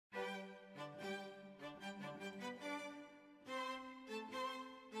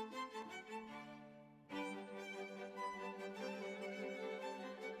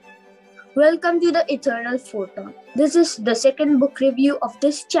Welcome to the Eternal Photon. This is the second book review of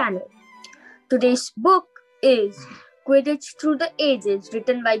this channel. Today's book is Quidditch Through the Ages,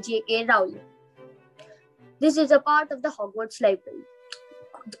 written by JK Rowling. This is a part of the Hogwarts library.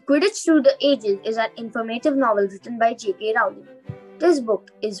 Quidditch Through the Ages is an informative novel written by JK Rowling. This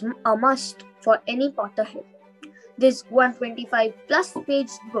book is a must for any Potterhead. This 125 plus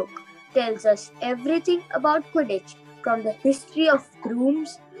page book tells us everything about Quidditch, from the history of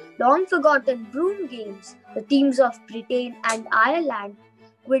brooms, long forgotten broom games, the themes of Britain and Ireland,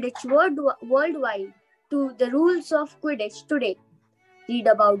 Quidditch worldwide, to the rules of Quidditch today. Read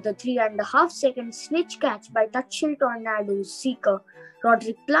about the 3.5 second snitch catch by Touchhill Tornadoes seeker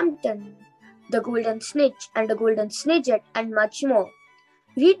Roderick Plumpton, the Golden Snitch and the Golden Snidget, and much more.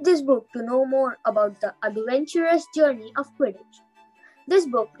 Read this book to know more about the adventurous journey of Quidditch. This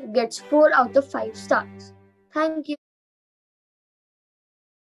book gets 4 out of 5 stars. Thank you.